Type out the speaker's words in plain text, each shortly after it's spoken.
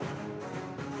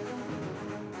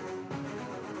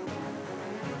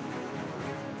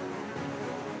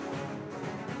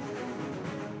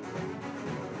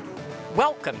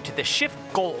Welcome to the Shift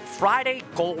Gold Friday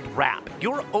Gold Wrap,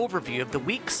 your overview of the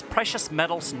week's precious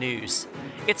metals news.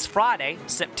 It's Friday,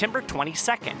 September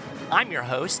 22nd. I'm your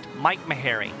host, Mike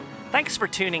Maharrey. Thanks for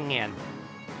tuning in.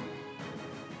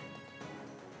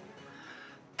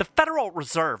 The Federal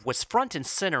Reserve was front and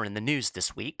center in the news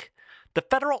this week. The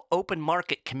Federal Open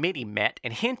Market Committee met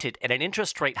and hinted at an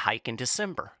interest rate hike in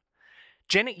December.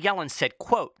 Janet Yellen said,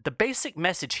 quote, "The basic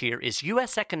message here is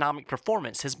U.S. economic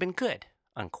performance has been good,"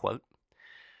 unquote.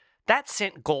 That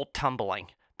sent gold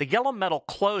tumbling. The yellow metal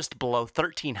closed below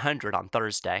 1,300 on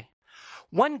Thursday.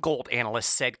 One gold analyst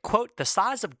said, quote, "The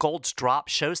size of gold's drop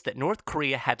shows that North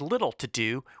Korea had little to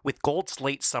do with gold's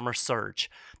late summer surge.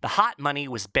 The hot money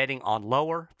was betting on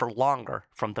lower for longer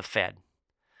from the Fed."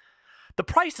 The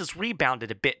price has rebounded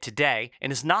a bit today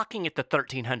and is knocking at the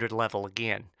 1,300 level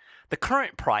again. The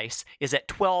current price is at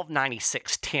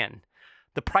 $12.9610.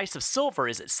 The price of silver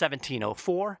is at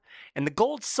 $17.04, and the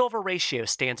gold-silver ratio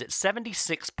stands at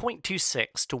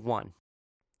 76.26 to 1.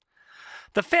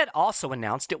 The Fed also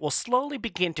announced it will slowly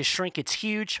begin to shrink its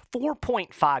huge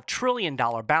 $4.5 trillion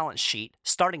balance sheet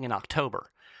starting in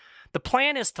October. The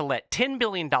plan is to let $10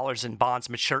 billion in bonds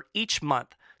mature each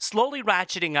month, slowly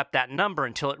ratcheting up that number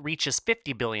until it reaches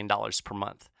 $50 billion per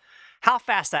month. How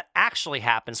fast that actually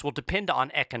happens will depend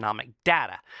on economic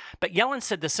data, but Yellen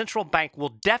said the central bank will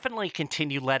definitely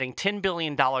continue letting $10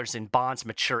 billion in bonds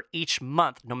mature each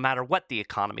month no matter what the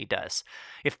economy does.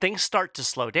 If things start to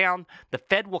slow down, the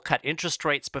Fed will cut interest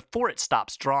rates before it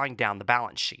stops drawing down the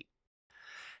balance sheet.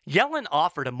 Yellen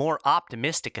offered a more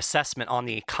optimistic assessment on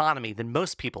the economy than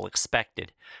most people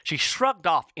expected. She shrugged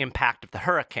off impact of the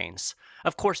hurricanes.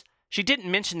 Of course, she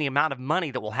didn't mention the amount of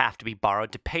money that will have to be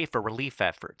borrowed to pay for relief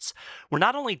efforts. We're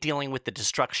not only dealing with the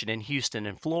destruction in Houston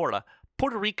and Florida,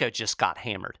 Puerto Rico just got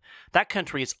hammered. That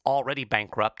country is already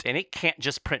bankrupt, and it can't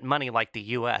just print money like the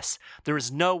U.S. There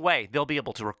is no way they'll be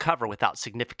able to recover without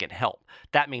significant help.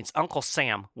 That means Uncle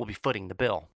Sam will be footing the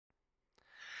bill.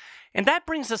 And that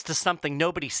brings us to something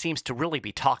nobody seems to really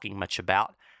be talking much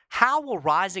about. How will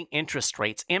rising interest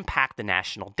rates impact the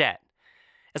national debt?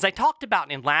 As I talked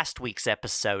about in last week's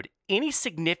episode, any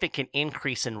significant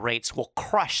increase in rates will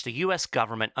crush the U.S.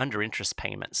 government under interest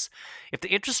payments. If the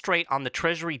interest rate on the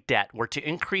Treasury debt were to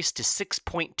increase to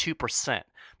 6.2%,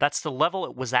 that's the level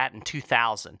it was at in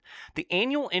 2000, the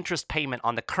annual interest payment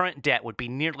on the current debt would be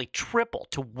nearly triple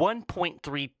to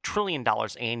 $1.3 trillion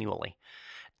annually.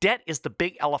 Debt is the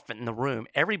big elephant in the room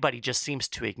everybody just seems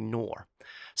to ignore.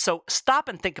 So stop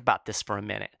and think about this for a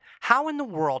minute. How in the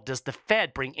world does the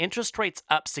Fed bring interest rates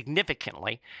up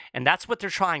significantly, and that's what they're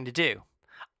trying to do?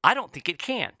 I don't think it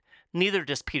can. Neither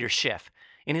does Peter Schiff.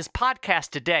 In his podcast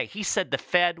today, he said the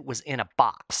Fed was in a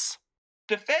box.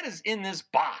 The Fed is in this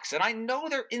box, and I know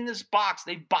they're in this box.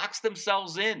 They've boxed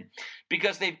themselves in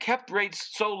because they've kept rates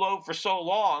so low for so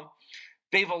long.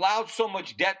 They've allowed so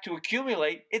much debt to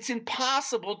accumulate. It's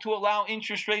impossible to allow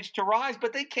interest rates to rise,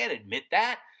 but they can't admit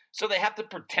that. So they have to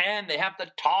pretend, they have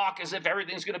to talk as if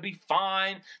everything's going to be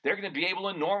fine. They're going to be able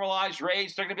to normalize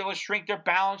rates. They're going to be able to shrink their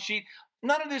balance sheet.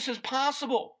 None of this is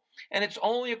possible. And it's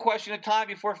only a question of time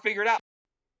before figured out.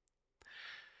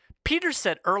 Peter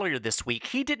said earlier this week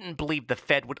he didn't believe the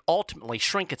Fed would ultimately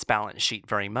shrink its balance sheet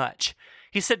very much.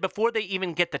 He said before they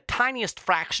even get the tiniest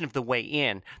fraction of the way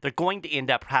in, they're going to end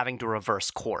up having to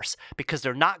reverse course because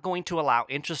they're not going to allow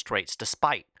interest rates to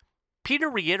spike.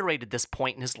 Peter reiterated this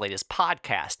point in his latest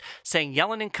podcast, saying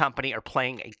Yellen and company are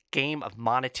playing a game of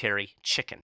monetary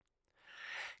chicken.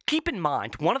 Keep in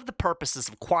mind, one of the purposes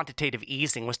of quantitative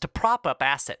easing was to prop up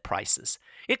asset prices.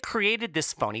 It created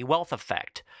this phony wealth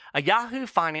effect. A Yahoo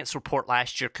Finance report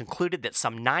last year concluded that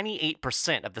some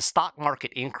 98% of the stock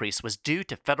market increase was due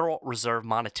to Federal Reserve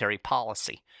monetary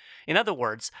policy. In other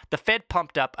words, the Fed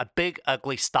pumped up a big,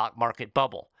 ugly stock market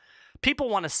bubble. People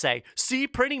want to say, see,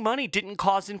 printing money didn't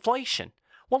cause inflation.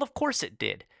 Well, of course it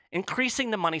did. Increasing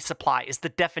the money supply is the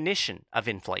definition of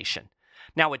inflation.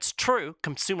 Now, it's true,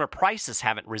 consumer prices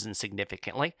haven't risen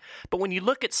significantly, but when you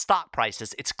look at stock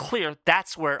prices, it's clear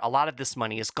that's where a lot of this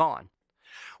money is gone.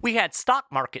 We had stock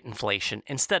market inflation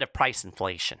instead of price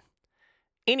inflation.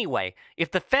 Anyway, if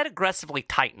the Fed aggressively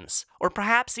tightens, or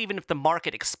perhaps even if the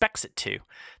market expects it to,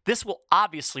 this will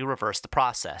obviously reverse the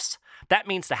process. That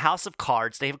means the house of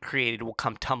cards they have created will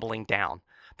come tumbling down.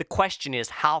 The question is,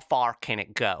 how far can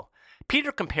it go?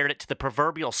 Peter compared it to the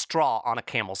proverbial straw on a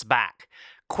camel's back.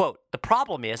 Quote, "The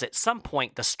problem is at some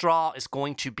point the straw is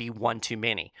going to be one too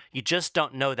many. You just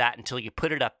don't know that until you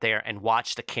put it up there and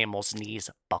watch the camel's knees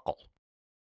buckle."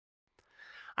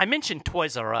 I mentioned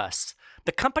Toys R Us.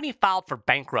 The company filed for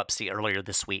bankruptcy earlier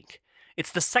this week.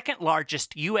 It's the second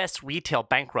largest U.S. retail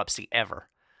bankruptcy ever.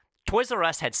 Toys R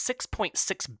Us had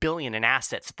 $6.6 billion in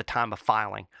assets at the time of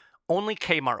filing. Only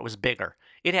Kmart was bigger.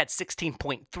 It had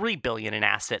 $16.3 billion in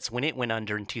assets when it went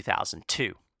under in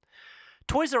 2002.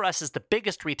 Toys R Us is the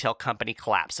biggest retail company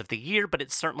collapse of the year, but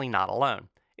it's certainly not alone.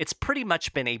 It's pretty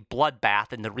much been a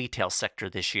bloodbath in the retail sector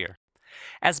this year.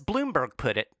 As Bloomberg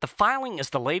put it, the filing is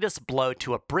the latest blow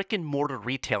to a brick-and-mortar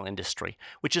retail industry,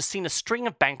 which has seen a string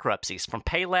of bankruptcies from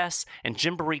Payless and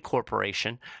Gymboree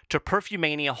Corporation to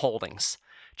Perfumania Holdings.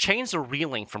 Chains are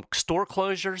reeling from store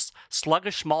closures,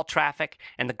 sluggish mall traffic,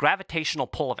 and the gravitational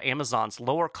pull of Amazon's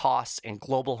lower costs and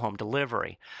global home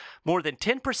delivery. More than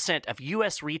 10% of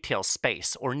U.S. retail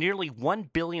space, or nearly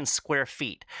 1 billion square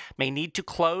feet, may need to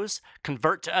close,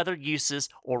 convert to other uses,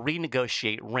 or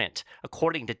renegotiate rent,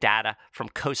 according to data from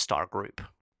CoStar Group.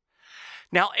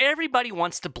 Now, everybody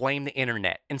wants to blame the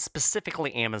internet, and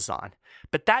specifically Amazon,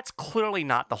 but that's clearly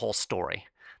not the whole story.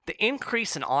 The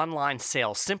increase in online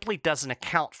sales simply doesn't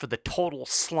account for the total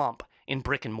slump in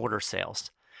brick-and-mortar sales.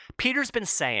 Peter's been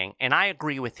saying, and I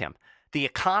agree with him, the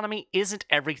economy isn't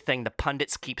everything the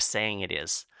pundits keep saying it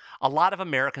is. A lot of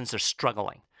Americans are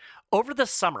struggling. Over the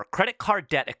summer, credit card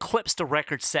debt eclipsed a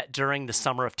record set during the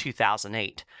summer of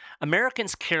 2008.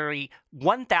 Americans carry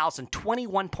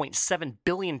 $1,021.7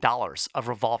 billion of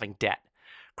revolving debt.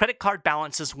 Credit card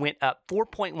balances went up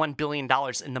 $4.1 billion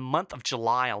in the month of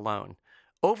July alone.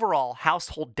 Overall,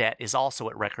 household debt is also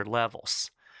at record levels.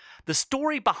 The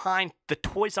story behind the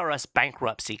Toys R Us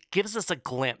bankruptcy gives us a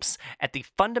glimpse at the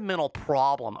fundamental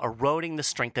problem eroding the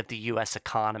strength of the U.S.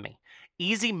 economy: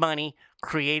 easy money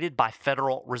created by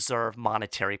Federal Reserve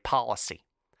monetary policy.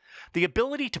 The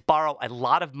ability to borrow a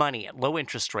lot of money at low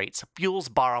interest rates fuels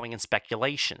borrowing and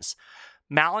speculations.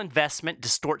 Malinvestment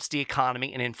distorts the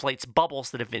economy and inflates bubbles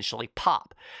that eventually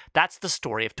pop. That's the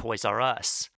story of Toys R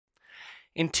Us.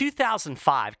 In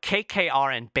 2005,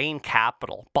 KKR and Bain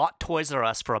Capital bought Toys R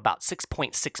Us for about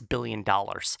 $6.6 billion.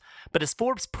 But as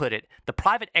Forbes put it, the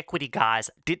private equity guys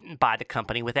didn't buy the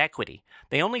company with equity.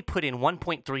 They only put in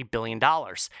 $1.3 billion,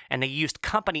 and they used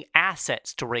company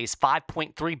assets to raise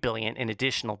 $5.3 billion in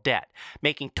additional debt,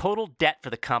 making total debt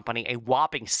for the company a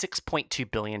whopping $6.2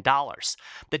 billion.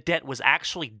 The debt was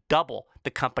actually double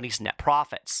the company's net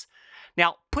profits.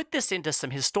 Now, put this into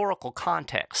some historical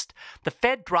context. The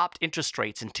Fed dropped interest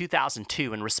rates in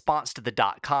 2002 in response to the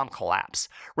dot-com collapse.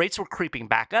 Rates were creeping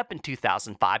back up in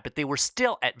 2005, but they were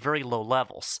still at very low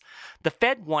levels. The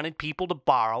Fed wanted people to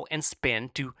borrow and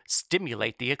spend to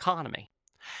stimulate the economy.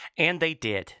 And they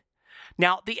did.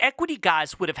 Now, the equity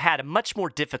guys would have had a much more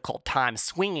difficult time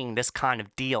swinging this kind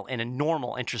of deal in a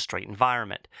normal interest rate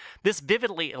environment. This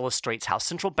vividly illustrates how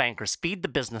central bankers feed the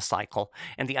business cycle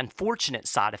and the unfortunate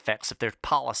side effects of their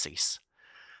policies.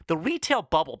 The retail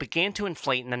bubble began to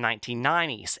inflate in the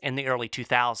 1990s and the early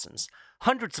 2000s.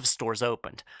 Hundreds of stores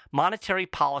opened. Monetary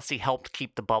policy helped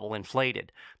keep the bubble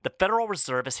inflated. The Federal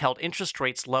Reserve has held interest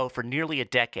rates low for nearly a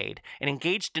decade and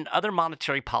engaged in other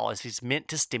monetary policies meant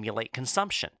to stimulate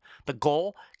consumption. The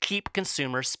goal? Keep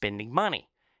consumers spending money.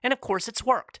 And of course, it's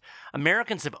worked.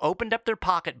 Americans have opened up their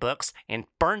pocketbooks and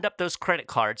burned up those credit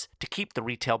cards to keep the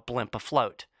retail blimp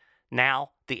afloat. Now,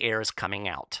 the air is coming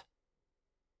out.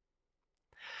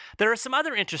 There are some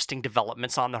other interesting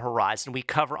developments on the horizon we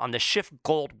cover on the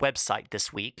SchiffGold website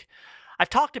this week. I've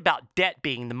talked about debt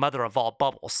being the mother of all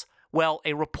bubbles. Well,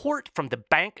 a report from the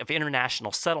Bank of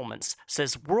International Settlements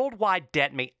says worldwide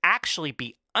debt may actually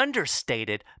be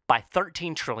understated by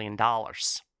 $13 trillion.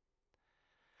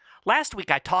 Last week,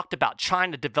 I talked about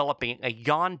China developing a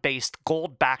yuan-based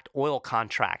gold-backed oil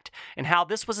contract and how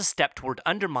this was a step toward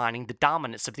undermining the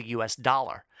dominance of the U.S.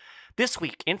 dollar. This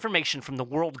week, information from the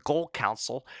World Gold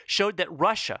Council showed that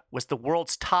Russia was the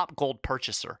world's top gold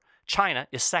purchaser. China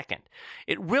is second.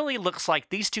 It really looks like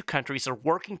these two countries are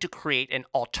working to create an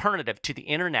alternative to the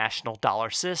international dollar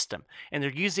system, and they're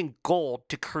using gold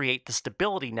to create the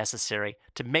stability necessary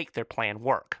to make their plan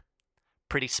work.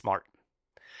 Pretty smart.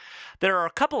 There are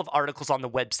a couple of articles on the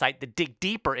website that dig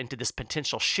deeper into this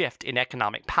potential shift in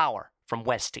economic power from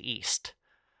west to east.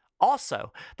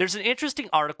 Also, there's an interesting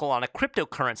article on a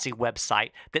cryptocurrency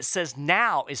website that says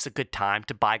now is a good time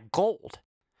to buy gold.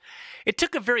 It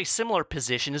took a very similar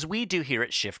position as we do here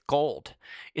at SchiffGold.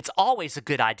 It's always a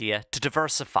good idea to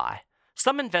diversify.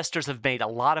 Some investors have made a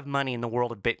lot of money in the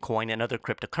world of Bitcoin and other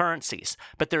cryptocurrencies,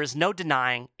 but there is no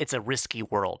denying it's a risky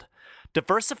world.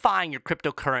 Diversifying your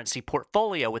cryptocurrency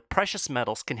portfolio with precious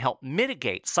metals can help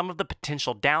mitigate some of the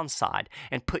potential downside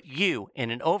and put you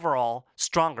in an overall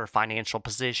stronger financial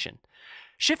position.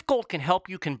 SchiffGold can help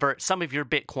you convert some of your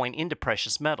Bitcoin into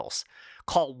precious metals.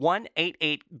 Call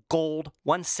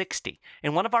 1-88-GOLD-160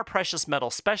 and one of our precious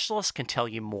metal specialists can tell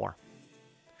you more.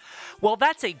 Well,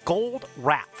 that's a gold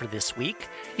wrap for this week.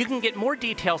 You can get more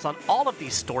details on all of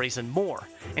these stories and more,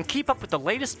 and keep up with the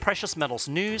latest precious metals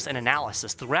news and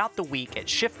analysis throughout the week at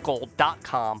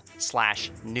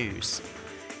shiftgold.com/news.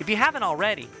 If you haven't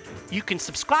already, you can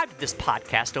subscribe to this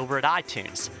podcast over at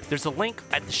iTunes. There's a link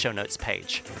at the show notes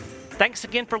page. Thanks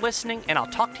again for listening, and I'll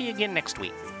talk to you again next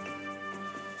week.